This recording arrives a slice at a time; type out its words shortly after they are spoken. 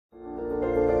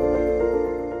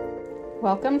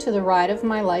Welcome to the Ride of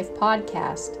My Life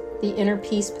podcast, the Inner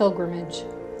Peace Pilgrimage.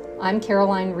 I'm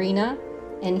Caroline Rena,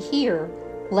 and here,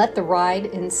 let the ride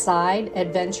inside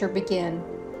adventure begin.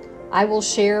 I will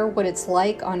share what it's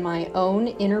like on my own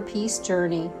inner peace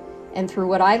journey, and through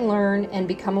what I learn and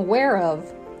become aware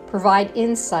of, provide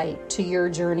insight to your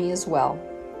journey as well.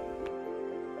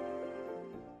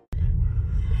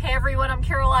 Hey everyone, I'm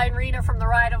Caroline Rena from The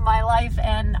Ride of My Life,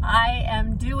 and I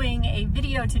am doing a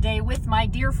video today with my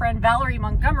dear friend Valerie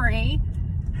Montgomery.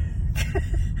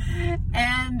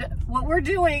 And what we're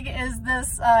doing is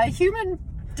this human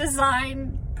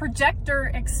design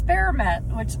projector experiment,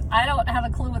 which I don't have a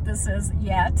clue what this is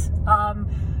yet.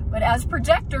 But as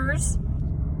projectors,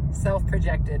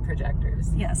 self-projected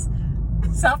projectors. Yes,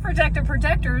 self-projected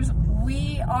projectors,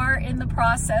 we are in the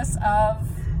process of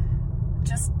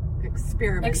just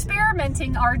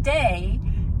experimenting our day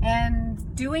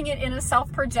and doing it in a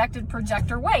self-projected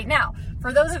projector way. Now,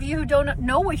 for those of you who don't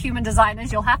know what human design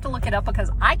is, you'll have to look it up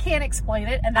because I can't explain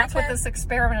it, and that's what this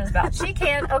experiment is about. She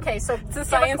can. Okay, so it's the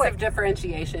science of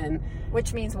differentiation.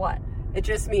 Which means what? It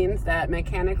just means that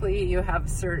mechanically you have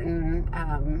certain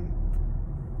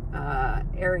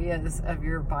areas of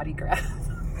your body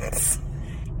graph.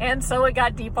 And so it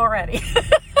got deep already.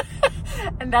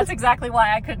 And that's exactly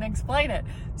why I couldn't explain it.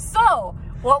 So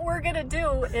what we're going to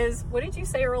do is, what did you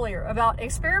say earlier about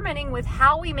experimenting with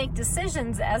how we make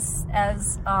decisions as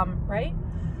right?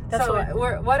 That's so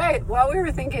what we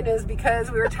were thinking is,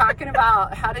 because we were talking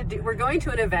about we're going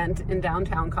to an event in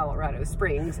downtown Colorado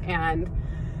Springs, and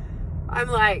I'm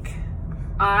like,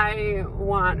 I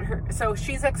want her. So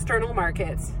she's external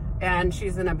markets and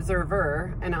she's an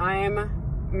observer, and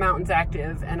I'm Mountains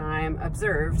Active and I'm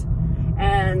observed.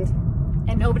 And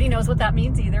nobody knows what that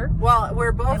means either. Well,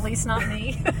 we're both, at least not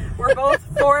me. We're both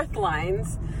fourth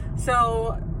lines.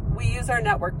 So we use our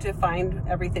network to find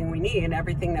everything we need, and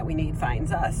everything that we need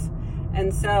finds us.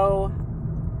 And so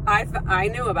I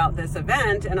knew about this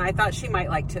event, and I thought she might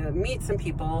like to meet some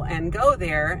people and go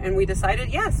there. And we decided,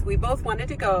 yes, we both wanted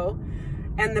to go.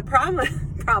 And the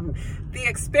problem, the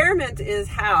experiment is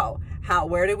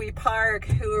where do we park?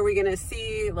 Who are we going to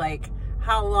see? Like,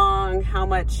 how long, how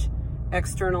much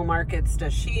external markets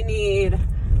does she need?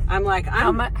 I'm like,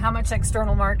 how much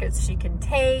external markets she can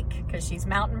take, because she's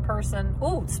mountain person.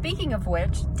 Oh, speaking of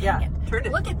which,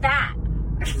 look at that.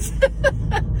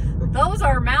 Those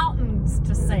are mountains,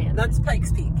 just saying. That's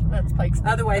Pikes Peak. That's Pikes Peak.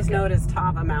 Otherwise known as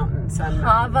Tava Mountain.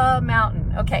 Tava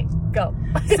Mountain. Okay, go.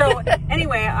 So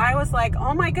anyway, I was like,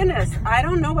 oh my goodness, I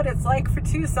don't know what it's like for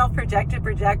two self-projected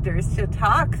projectors to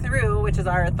talk through, which is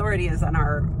our authority is in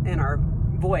our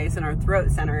voice and our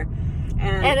throat center.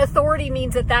 And authority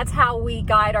means that that's how we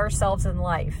guide ourselves in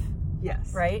life.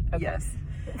 Yes. Right? Okay. Yes.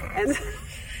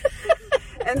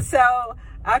 And so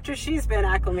after she's been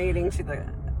acclimating to the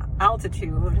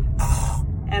altitude,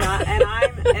 and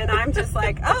I'm just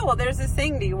like, oh well, there's this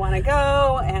thing. Do you want to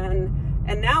go?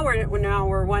 And now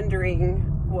we're wondering,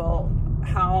 well,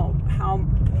 how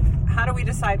do we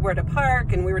decide where to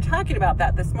park? And we were talking about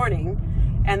that this morning,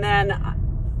 and then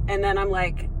I'm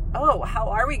like, oh, how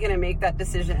are we going to make that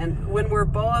decision when we're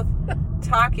both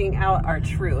talking out our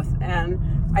truth? And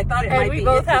I thought it might be interesting. And we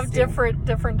both have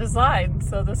different designs,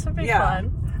 so this would be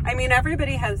fun. I mean,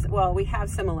 everybody we have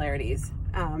similarities,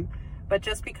 but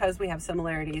just because we have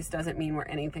similarities doesn't mean we're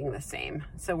anything the same.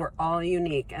 So we're all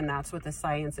unique, and that's what the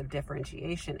science of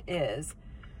differentiation is,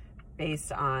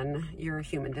 based on your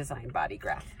human design body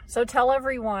graph. So tell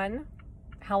everyone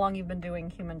how long you've been doing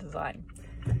human design.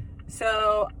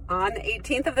 So on the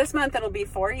 18th of this month, it'll be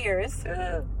 4 years.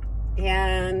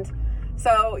 And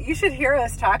so you should hear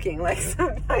us talking. Like,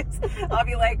 sometimes I'll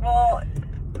be like, well,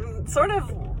 sort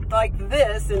of like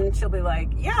this. And she'll be like,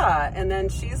 yeah. And then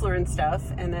she's learned stuff.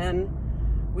 And then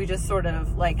we just sort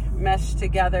of like mesh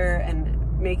together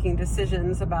and making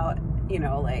decisions about,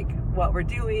 like what we're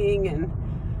doing. And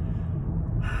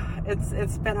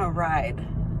it's been a ride.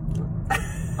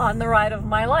 On the ride of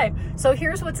my life. So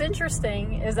here's what's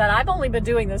interesting is that I've only been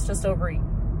doing this just over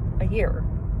a year.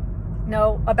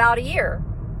 No, about a year.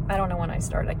 I don't know when I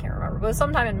started. I can't remember. But it was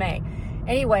sometime in May.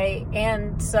 Anyway,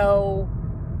 and so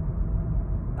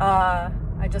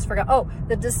I just forgot. Oh,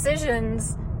 the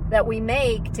decisions that we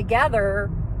make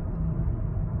together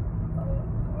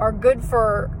are good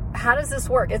for, how does this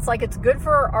work? It's like it's good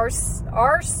for our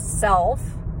self,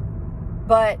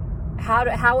 but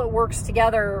how it works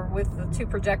together with the two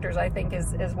projectors, I think,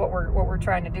 is what we're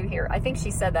trying to do here. I think she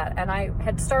said that, and I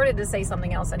had started to say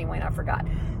something else anyway, and I forgot.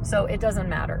 So it doesn't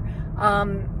matter.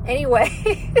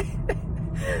 Anyway,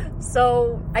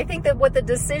 so I think that what the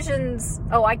decisions.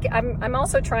 I'm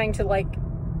also trying to like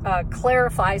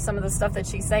clarify some of the stuff that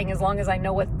she's saying, as long as I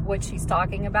know what she's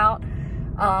talking about.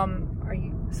 Are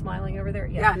you smiling over there?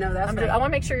 Yeah, no, that's right. I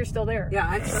want to make sure you're still there. Yeah,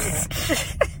 I'm still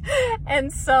there.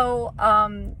 And so,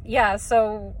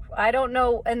 so I don't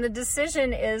know. And the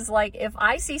decision is like, if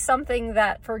I see something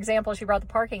that, for example, she brought the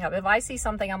parking up. If I see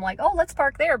something, I'm like, oh, let's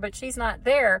park there, but she's not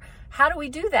there. How do we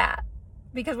do that?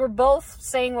 Because we're both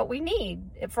saying what we need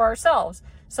for ourselves.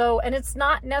 So, and it's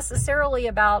not necessarily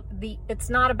about it's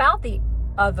not about the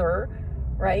other,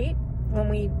 right? When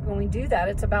we do that,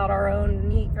 it's about our own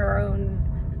need, our own.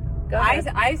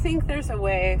 I think there's a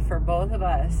way for both of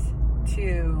us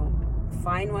to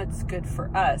find what's good for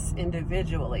us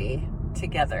individually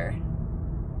together.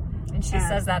 And she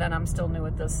says that, and I'm still new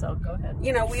at this, so go ahead.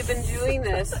 You know, we've been doing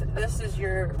this. This is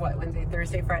your, Wednesday,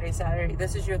 Thursday, Friday, Saturday.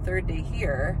 This is your third day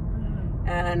here. Mm-hmm.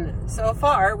 And so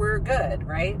far, we're good,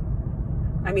 right?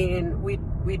 I mean,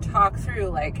 we talk through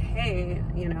like, hey,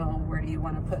 you know, where do you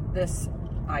want to put this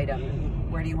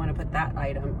item? Where do you want to put that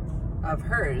item of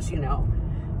hers, you know?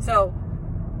 So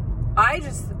I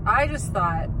just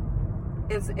thought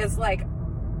it's like,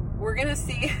 we're going to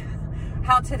see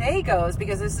how today goes,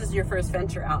 because this is your first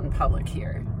venture out in public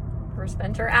here. First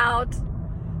venture out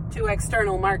to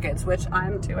external markets, which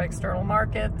I'm to external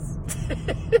markets.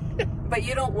 But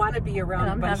you don't want to be around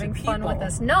a bunch of people. I'm having fun with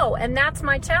this. No, and that's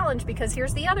my challenge, because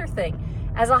here's the other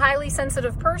thing. As a highly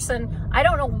sensitive person, I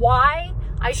don't know why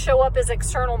I show up as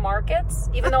external markets,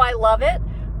 even though I love it.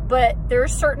 But there are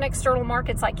certain external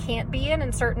markets I can't be in,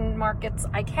 and certain markets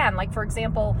I can. Like, for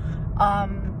example,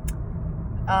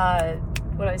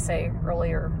 what did I say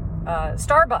earlier?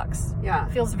 Starbucks. Yeah.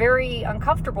 Feels very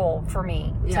uncomfortable for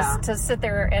me to sit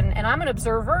there, and I'm an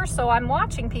observer, so I'm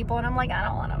watching people, and I'm like, I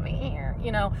don't want to be here,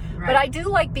 you know. Right. But I do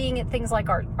like being at things like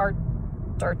our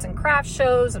arts and crafts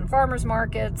shows and farmers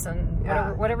markets and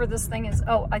whatever this thing is.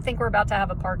 Oh, I think we're about to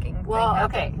have a parking thing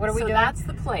happen. Okay. What are we doing? That's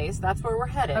the place. That's where we're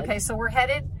headed. Okay, so we're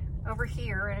headed over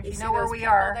here, and if you know where we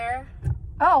are. There?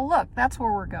 Oh, look, that's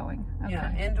where we're going. Okay.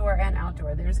 Yeah, indoor and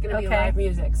outdoor. There's going to be live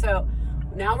music. So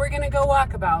now we're going to go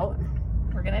walkabout.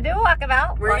 We're going to do a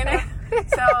walkabout.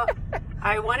 So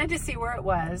I wanted to see where it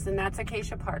was, and that's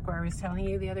Acacia Park, where I was telling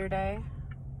you the other day.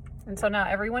 And so now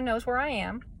everyone knows where I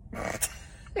am.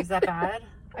 Is that bad?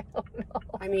 I don't know.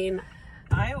 I mean,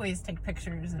 I always take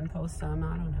pictures and post them.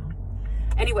 I don't know.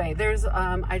 Anyway, there's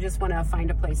I just want to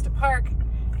find a place to park,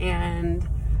 and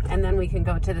then we can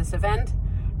go to this event.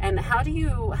 And how do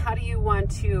you want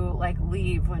to like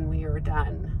leave when we are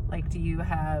done? Like, do you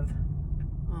have?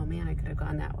 Oh man, I could have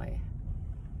gone that way.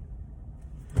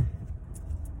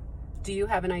 Do you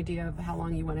have an idea of how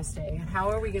long you want to stay? How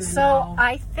are we going to know? So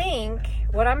I think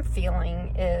what I'm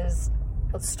feeling is,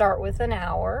 let's start with an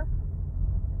hour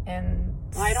and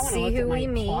see who we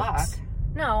meet. Clock.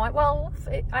 No,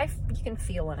 you can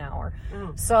feel an hour.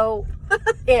 Oh. So,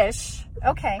 ish.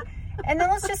 Okay. And then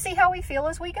let's just see how we feel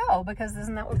as we go, because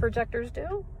isn't that what projectors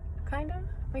do? Kind of.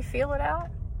 We feel it out.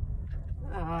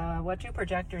 What do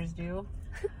projectors do?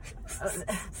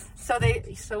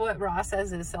 So what Ross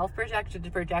says is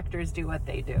self-projected projectors do what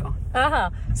they do.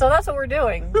 So that's what we're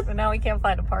doing. But now we can't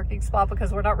find a parking spot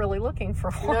because we're not really looking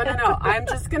for one. No. I'm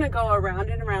just going to go around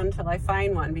and around until I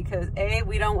find one, because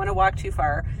we don't want to walk too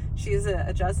far. She's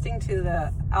adjusting to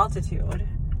the altitude.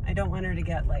 I don't want her to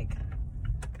get like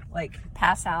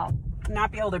pass out,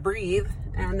 not be able to breathe,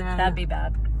 and then that'd be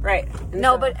bad. Right.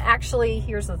 No, but actually,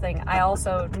 here's the thing. I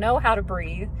also know how to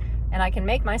breathe, and I can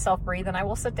make myself breathe, and I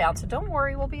will sit down. So don't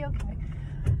worry, we'll be okay.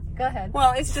 Go ahead.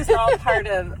 Well, it's just all part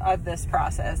of this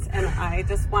process, and I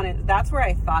just wanted. That's where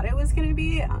I thought it was going to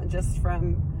be, just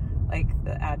from like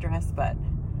the address,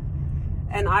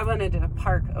 and I wanted to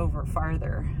park over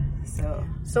farther.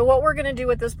 So what we're going to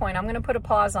do at this point, I'm going to put a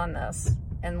pause on this,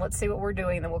 and let's see what we're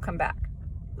doing, and then we'll come back.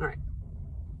 All right.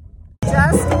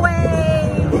 Just wait.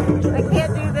 I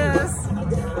can't do this.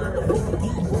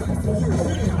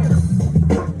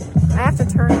 I have to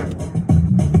turn.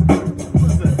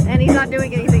 And he's not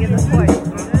doing anything at this point.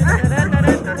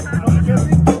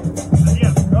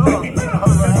 Go.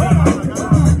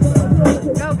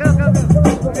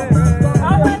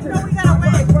 Oh, no, we gotta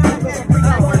wait.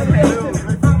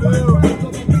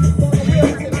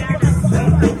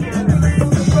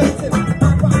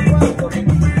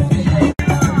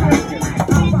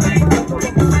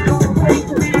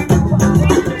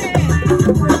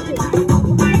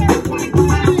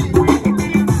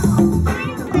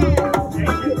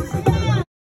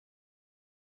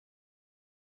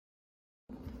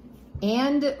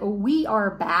 And we are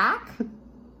back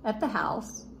at the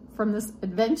house from this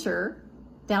adventure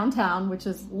downtown, which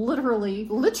is literally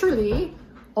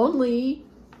only,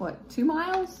 2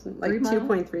 miles? Like 2.3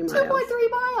 miles.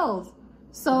 2.3 miles.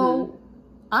 So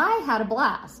I had a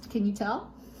blast. Can you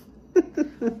tell?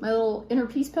 My little Inner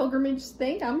Peace Pilgrimage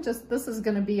thing. This is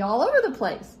going to be all over the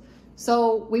place.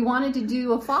 So we wanted to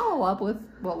do a follow-up with,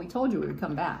 well, we told you we would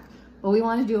come back, but we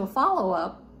wanted to do a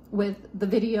follow-up with the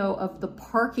video of the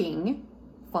parking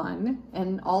fun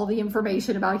and all the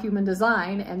information about human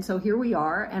design. And so here we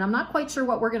are, and I'm not quite sure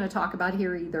what we're going to talk about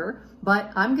here either,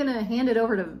 but I'm going to hand it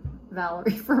over to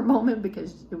Valerie for a moment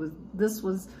because this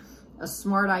was a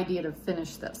smart idea to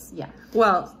finish this. Yeah.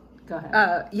 Well, go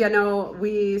ahead.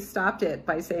 We stopped it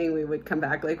by saying we would come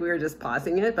back. Like, we were just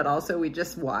pausing it, but also we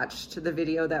just watched the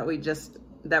video that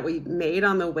we made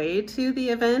on the way to the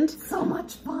event. So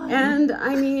much fun. And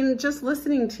I mean, just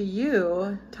listening to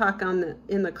you talk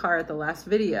in the car at the last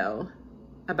video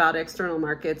about external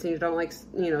markets, and you don't like,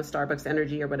 Starbucks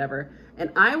energy or whatever.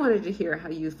 And I wanted to hear how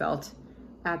you felt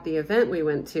at the event we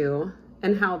went to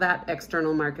and how that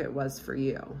external market was for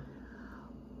you.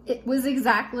 It was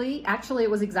exactly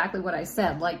what I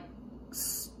said. Like,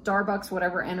 Starbucks,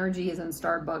 whatever energy is in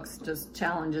Starbucks just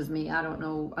challenges me. I don't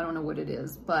know what it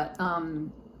is, but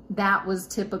that was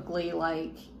typically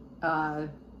like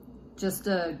just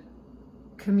a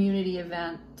community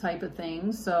event type of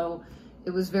thing. So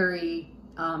it was very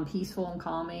peaceful and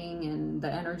calming, and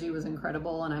the energy was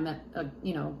incredible. And I met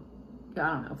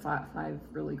five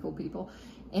really cool people.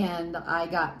 And I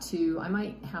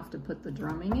might have to put the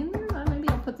drumming in there. Maybe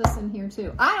I'll put this in here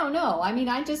too. I don't know. I mean,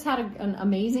 I just had an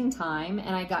amazing time,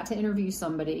 and I got to interview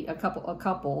a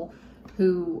couple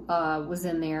who was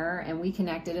in there, and we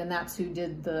connected, and that's who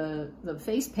did the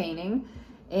face painting.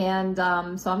 And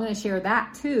so I'm going to share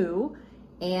that too.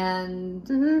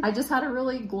 And I just had a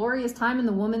really glorious time. And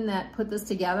the woman that put this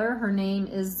together, her name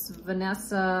is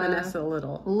Vanessa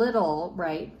Little,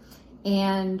 right?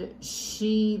 And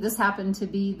this happened to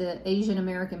be the Asian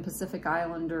American Pacific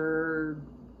Islander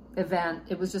event.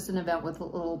 It was just an event with a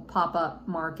little pop-up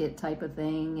market type of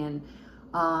thing,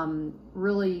 and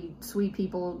really sweet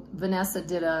people. Vanessa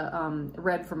did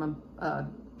read from a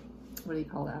what do you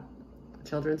call that?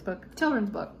 Children's book.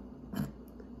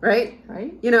 Right?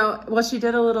 Well, she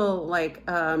did a little like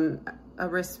a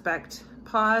respect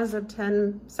pause of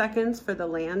 10 seconds for the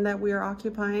land that we are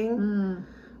occupying.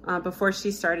 Before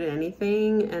she started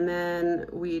anything. And then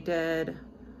we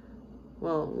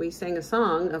sang a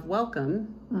song of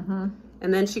welcome.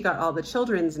 And then she got all the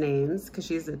children's names because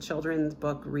she's a children's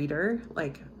book reader,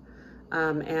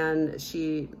 and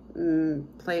she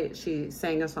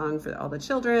sang a song for all the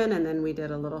children, and then we did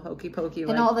a little hokey pokey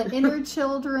and all the inner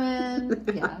children.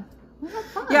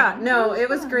 Yeah. It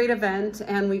was a great event,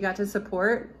 and we got to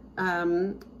support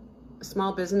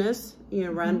small business,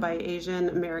 run by Asian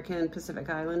American Pacific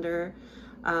Islander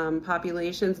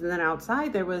populations. And then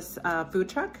outside there was a food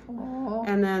truck.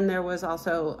 And then there was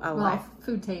also a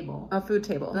food table. A food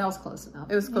table. That was close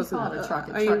enough. It was close enough. A truck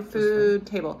food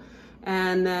table.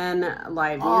 And then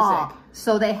live music.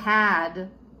 So they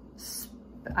had,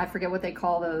 I forget what they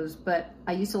call those, but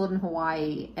I used to live in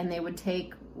Hawaii, and they would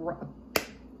take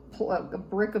a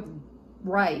brick of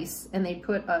rice, and they'd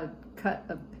put a cut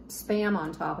of Spam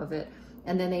on top of it,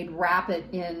 and then they'd wrap it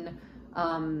in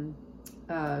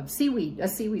square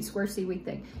seaweed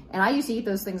thing. And I used to eat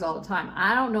those things all the time.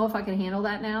 I don't know if I can handle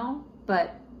that now,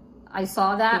 but I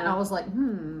saw that and I was like,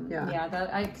 that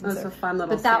I consider. That's a fun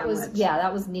little sandwich.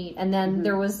 That was neat. And then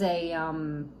there was a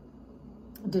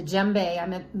djembe. I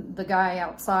met the guy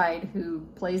outside who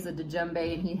plays the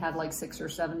djembe, and he had like 6 or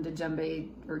 7 djembe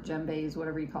or djembes,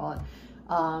 whatever you call it,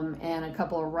 and a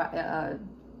couple of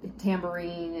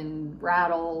tambourine and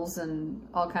rattles and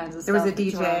all kinds of stuff. There was a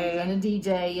DJ. And a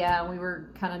DJ, and we were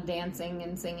kind of dancing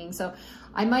and singing. So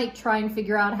I might try and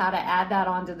figure out how to add that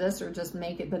onto this, or just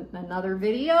make it another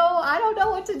video. I don't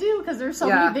know what to do, because there's so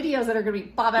many videos that are going to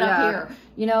be popping up here,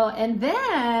 and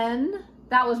then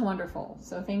that was wonderful.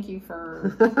 So thank you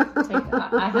for taking,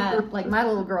 I had, like, my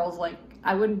little girl's like,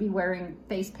 I wouldn't be wearing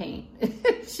face paint.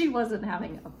 She wasn't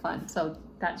having fun. So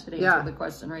that should answer the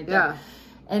question right there. Yeah.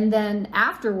 And then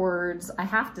afterwards, I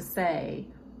have to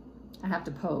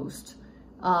post.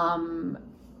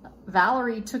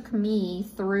 Valerie took me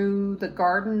through the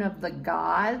Garden of the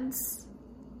Gods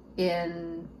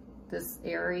in this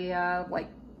area, like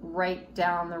right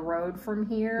down the road from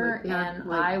here.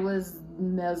 I was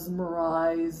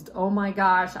mesmerized. Oh my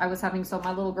gosh. I was having, my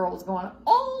little girl was going,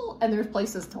 and there's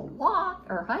places to walk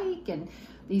or hike, and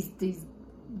these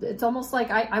it's almost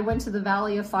like I went to the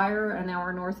Valley of Fire, an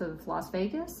hour north of Las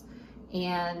Vegas,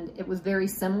 and it was very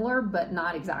similar, but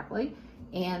not exactly.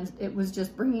 And it was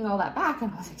just bringing all that back,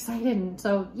 and I was excited. And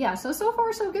so, yeah, so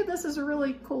far so good. This is a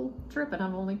really cool trip, and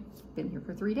I've only been here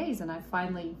for 3 days, and I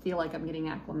finally feel like I'm getting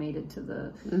acclimated to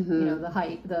the, the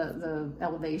height, the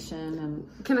elevation. And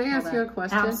can I ask you a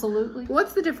question? Absolutely.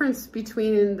 What's the difference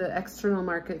between the external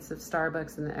markets of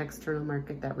Starbucks and the external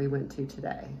market that we went to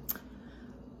today?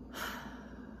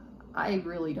 I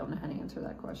really don't know how to answer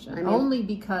that question. I mean, only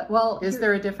because, well, is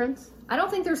there a difference? I don't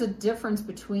think there's a difference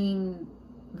between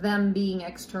them being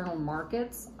external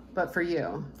markets. But for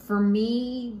you? For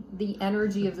me, the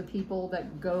energy of the people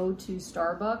that go to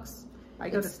Starbucks. I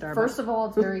go to Starbucks. First of all,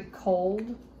 it's very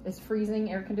cold. It's freezing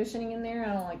air conditioning in there.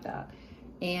 I don't like that.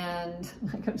 And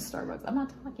I go to Starbucks. I'm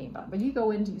not talking about it, but you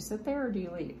go in, do you sit there or do you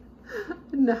leave?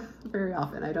 No, very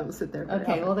often. I don't sit there very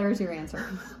often. Well, there's your answer.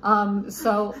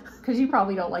 So, because you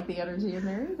probably don't like the energy in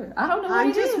there either. I don't know what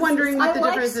I'm just wondering what the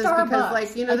difference is, because,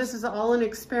 like, this is all an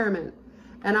experiment.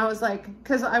 And I was like,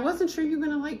 because I wasn't sure you were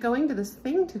going to like going to this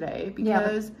thing today,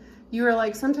 because you were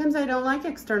like, sometimes I don't like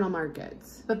external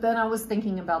markets. But then I was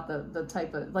thinking about the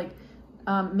type of, like,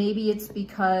 maybe it's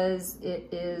because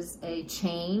it is a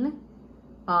chain,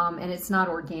 and it's not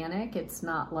organic. It's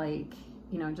not like,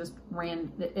 just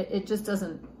it just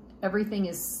doesn't, everything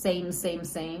is same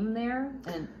there.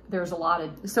 And there's a lot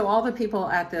of. So all the people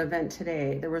at the event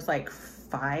today, there was like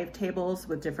 5 tables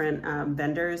with different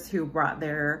vendors who brought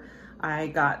their, I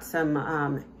got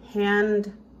some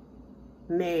handmade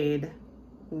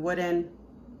wooden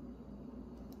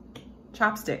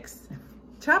chopsticks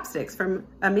from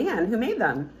a man who made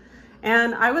them.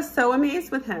 And I was so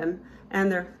amazed with him.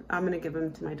 And I'm going to give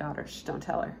them to my daughter. Shh, don't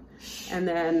tell her. And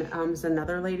then there's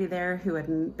another lady there who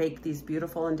had baked these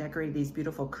beautiful and decorated these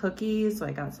beautiful cookies. So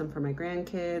I got some for my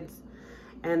grandkids.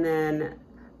 And then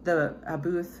a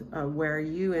booth where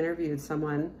you interviewed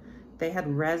someone, they had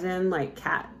resin, like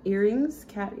cat earrings.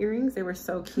 They were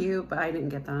so cute, but I didn't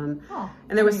get them. Oh,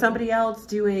 and there was somebody else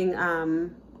doing,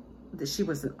 she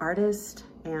was an artist,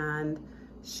 and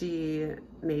she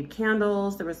made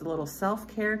candles. There was a little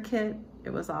self-care kit.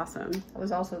 It was awesome. It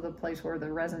was also the place where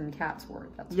the resin cats were.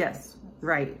 Yes,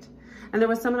 right. And there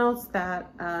was someone else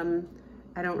that,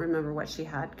 I don't remember what she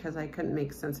had because I couldn't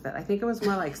make sense of it. I think it was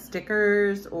more like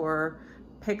stickers or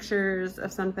pictures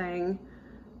of something.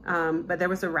 But there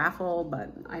was a raffle,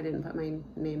 but I didn't put my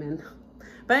name in.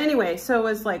 But anyway, so it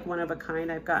was like one of a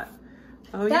kind. I've got,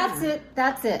 That's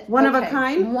it. One of a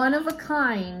kind? One of a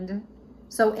kind.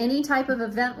 So any type of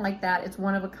event like that, it's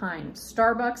one of a kind.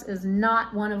 Starbucks is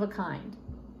not one of a kind.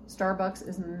 Starbucks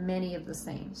is many of the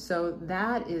same. So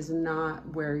that is not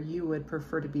where you would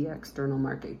prefer to be external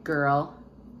market, girl.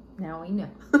 Now we know.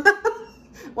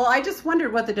 Well, I just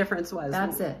wondered what the difference was.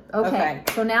 That's it. Okay.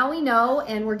 So now we know,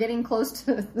 and we're getting close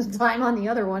to the time on the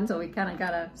other one, so we kind of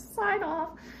got to sign off.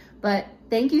 But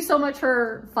thank you so much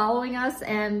for following us,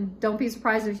 and don't be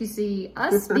surprised if you see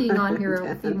us being on here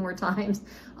a few more times.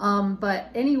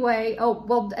 But anyway,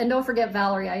 and don't forget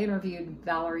Valerie. I interviewed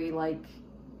Valerie like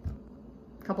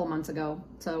a couple months ago.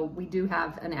 So we do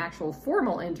have an actual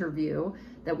formal interview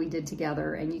that we did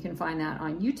together, and you can find that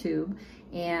on YouTube.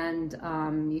 And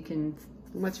you can...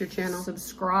 What's your channel?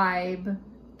 Subscribe.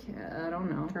 I don't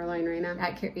know. Caroline Rena?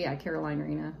 Caroline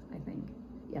Rena, I think.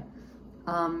 Yeah.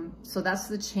 So that's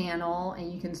the channel,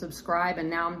 and you can subscribe. And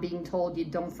now I'm being told you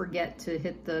don't forget to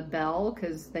hit the bell,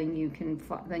 because then you can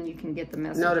get the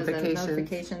messages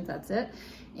notifications. That's it.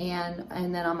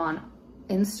 And then I'm on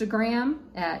Instagram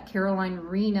at Caroline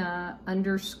Rena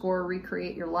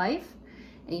 _recreate your life,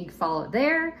 and you can follow it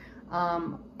there.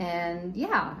 And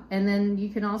then you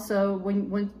can also,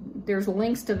 when there's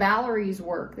links to Valerie's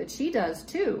work that she does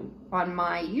too on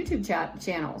my YouTube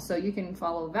channel. So you can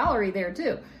follow Valerie there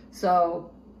too.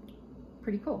 So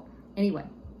pretty cool. Anyway,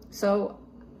 so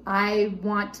I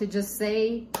want to just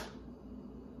say,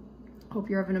 hope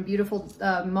you're having a beautiful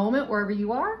moment wherever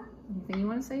you are. Anything you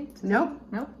want to say? Nope.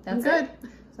 That's good.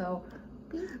 So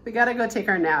we got to go take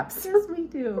our naps. Yes, we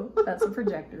do. That's a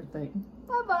projector thing.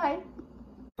 Bye-bye.